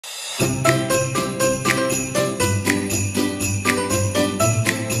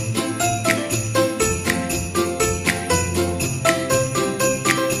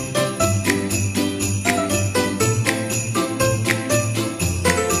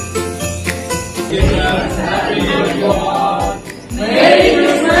Merry Christmas and Happy New Year to all. Merry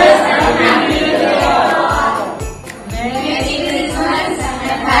Christmas and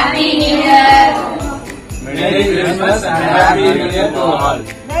Happy New Year. Merry Christmas and Happy New Year to all.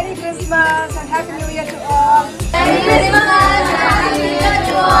 Merry Christmas and Happy New Year to all. Merry Christmas and Happy New Year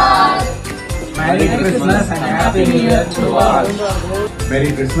to all. Merry Christmas and Happy New Year to all. Merry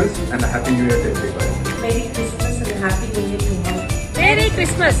Christmas and a Happy New Year to everybody. Merry Christmas and Happy New Year to all. Merry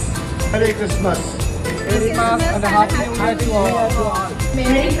Christmas. Merry Christmas. Merry Christmas and Happy New Year to all.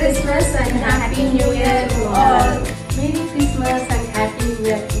 Merry Christmas and Happy New Year to all. Merry Christmas and Happy New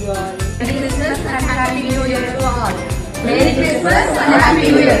Year to all. Merry Christmas and Happy New Year to all. Merry Christmas and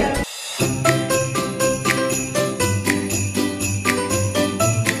Happy New Year.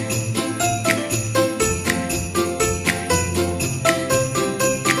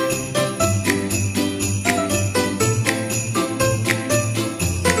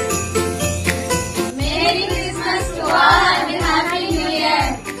 Merry Christmas to all and Happy New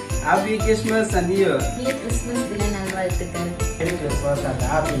Year. Happy Christmas and New Year. Merry Christmas தின நல்வாழ்த்துக்கள். Merry Christmas and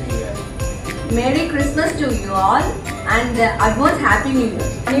Happy New Year. Merry Christmas to you all and advance Happy New Year.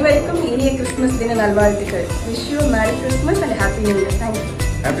 அனைவருக்கும் இனிய Christmas தின நல்வாழ்த்துக்கள். Wish you a Merry Christmas and Happy New Year. Thank you.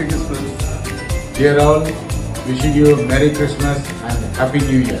 Happy Christmas. Dear all, wishing you Merry Christmas and Happy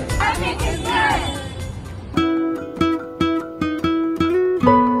New Year.